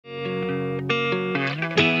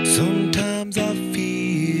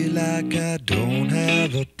like I don't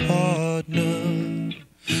have a partner.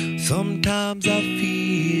 Sometimes I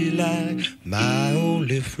feel like my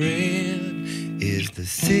only friend is the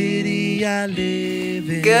city I live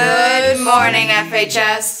in. Good morning,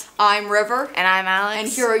 FHS. I'm River. And I'm Alex. And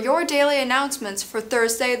here are your daily announcements for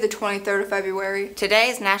Thursday, the 23rd of February. Today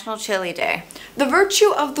is National Chili Day. The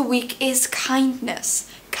virtue of the week is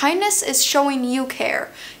kindness. Kindness is showing you care,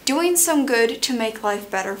 doing some good to make life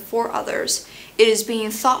better for others. It is being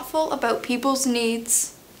thoughtful about people's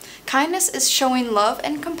needs. Kindness is showing love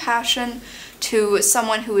and compassion to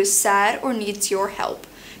someone who is sad or needs your help.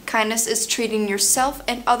 Kindness is treating yourself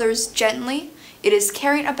and others gently. It is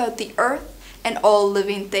caring about the earth and all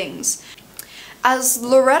living things. As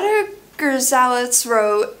Loretta Gerzalitz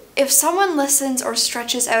wrote, if someone listens or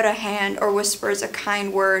stretches out a hand or whispers a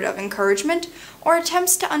kind word of encouragement or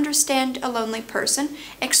attempts to understand a lonely person,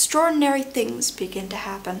 extraordinary things begin to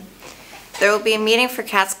happen. There will be a meeting for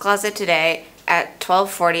Cat's Closet today at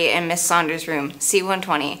 12:40 in Miss Saunders' room,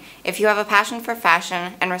 C120. If you have a passion for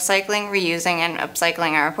fashion and recycling, reusing, and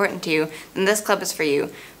upcycling are important to you, then this club is for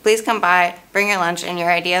you. Please come by, bring your lunch, and your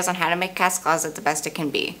ideas on how to make Cat's Closet the best it can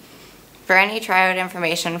be. For any tryout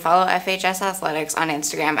information, follow FHS Athletics on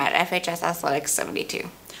Instagram at FHS Athletics 72.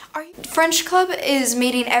 Our French Club is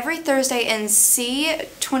meeting every Thursday in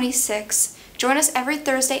C26. Join us every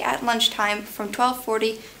Thursday at lunchtime from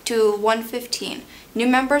 12:40 to 1:15. New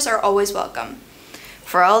members are always welcome.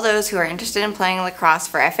 For all those who are interested in playing lacrosse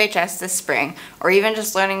for FHS this spring, or even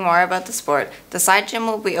just learning more about the sport, the side gym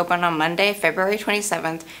will be open on Monday, February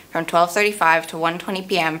 27th from 12:35 to 1:20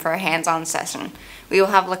 p.m. for a hands-on session. We will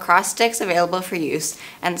have lacrosse sticks available for use,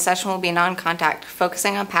 and the session will be non-contact,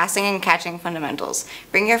 focusing on passing and catching fundamentals.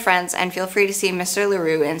 Bring your friends, and feel free to see Mr.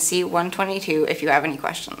 LaRue in C122 if you have any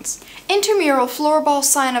questions. Intramural floorball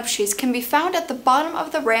sign-up sheets can be found at the bottom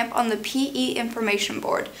of the ramp on the PE information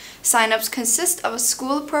board. Sign-ups consist of a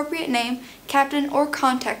school-appropriate name, captain or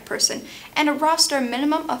contact person, and a roster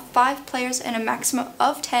minimum of 5 players and a maximum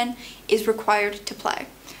of 10 is required to play.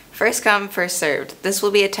 First come, first served. This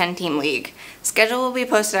will be a 10-team league. Schedule will be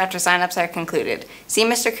posted after sign-ups are concluded. See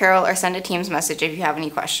Mr. Carroll or send a Teams message if you have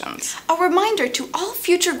any questions. A reminder to all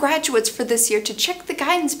future graduates for this year to check the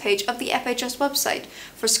guidance page of the FHS website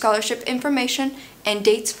for scholarship information and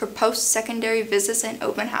dates for post-secondary visits and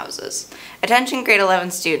open houses. Attention grade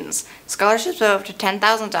 11 students. Scholarships of up to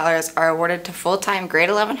 $10,000 are awarded to full-time grade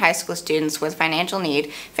 11 high school students with financial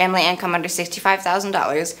need, family income under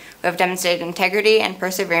 $65,000, who have demonstrated integrity and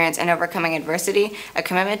perseverance in overcoming adversity, a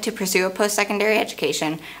commitment to pursue a post-secondary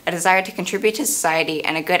education, a desire to contribute to society,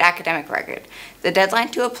 and a good academic record. The deadline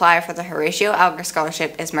to apply for the Horatio Alger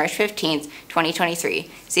Scholarship is March 15th, 2023.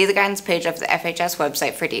 See the guidance page of the FHS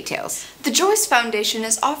website for details. The Joyce Foundation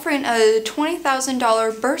is offering a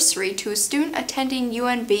 $20,000 bursary to a student attending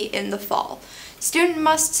UNB in the fall. Student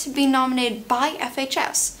must be nominated by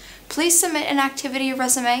FHS. Please submit an activity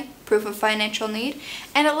resume, proof of financial need,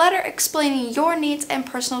 and a letter explaining your needs and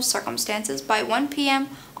personal circumstances by 1 p.m.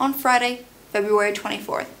 on Friday, February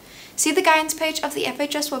 24th. See the guidance page of the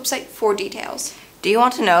FHS website for details. Do you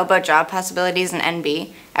want to know about job possibilities in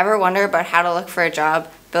NB? Ever wonder about how to look for a job,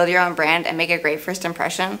 build your own brand, and make a great first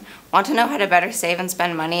impression? Want to know how to better save and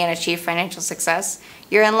spend money and achieve financial success?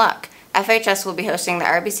 You're in luck. FHS will be hosting the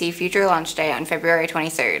RBC Future Launch Day on February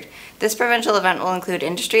 23rd. This provincial event will include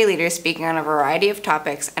industry leaders speaking on a variety of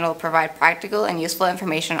topics and will provide practical and useful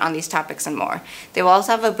information on these topics and more. They will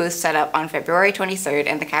also have a booth set up on February 23rd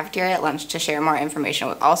in the cafeteria at lunch to share more information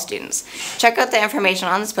with all students. Check out the information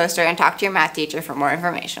on this poster and talk to your math teacher for more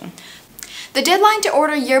information. The deadline to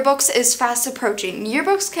order yearbooks is fast approaching.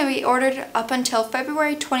 Yearbooks can be ordered up until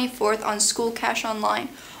February 24th on School Cash Online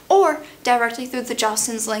or directly through the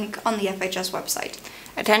Jostens link on the FHS website.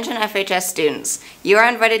 Attention FHS students, you are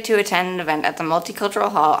invited to attend an event at the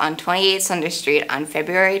Multicultural Hall on 28 Sunders Street on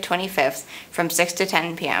February 25th from 6 to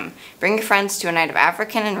 10 p.m. Bring your friends to a night of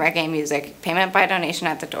African and reggae music, payment by donation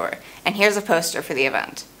at the door. And here's a poster for the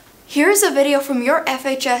event. Here's a video from your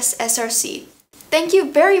FHS SRC. Thank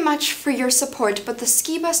you very much for your support, but the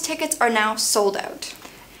ski bus tickets are now sold out.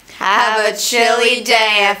 Have a chilly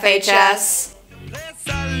day, FHS!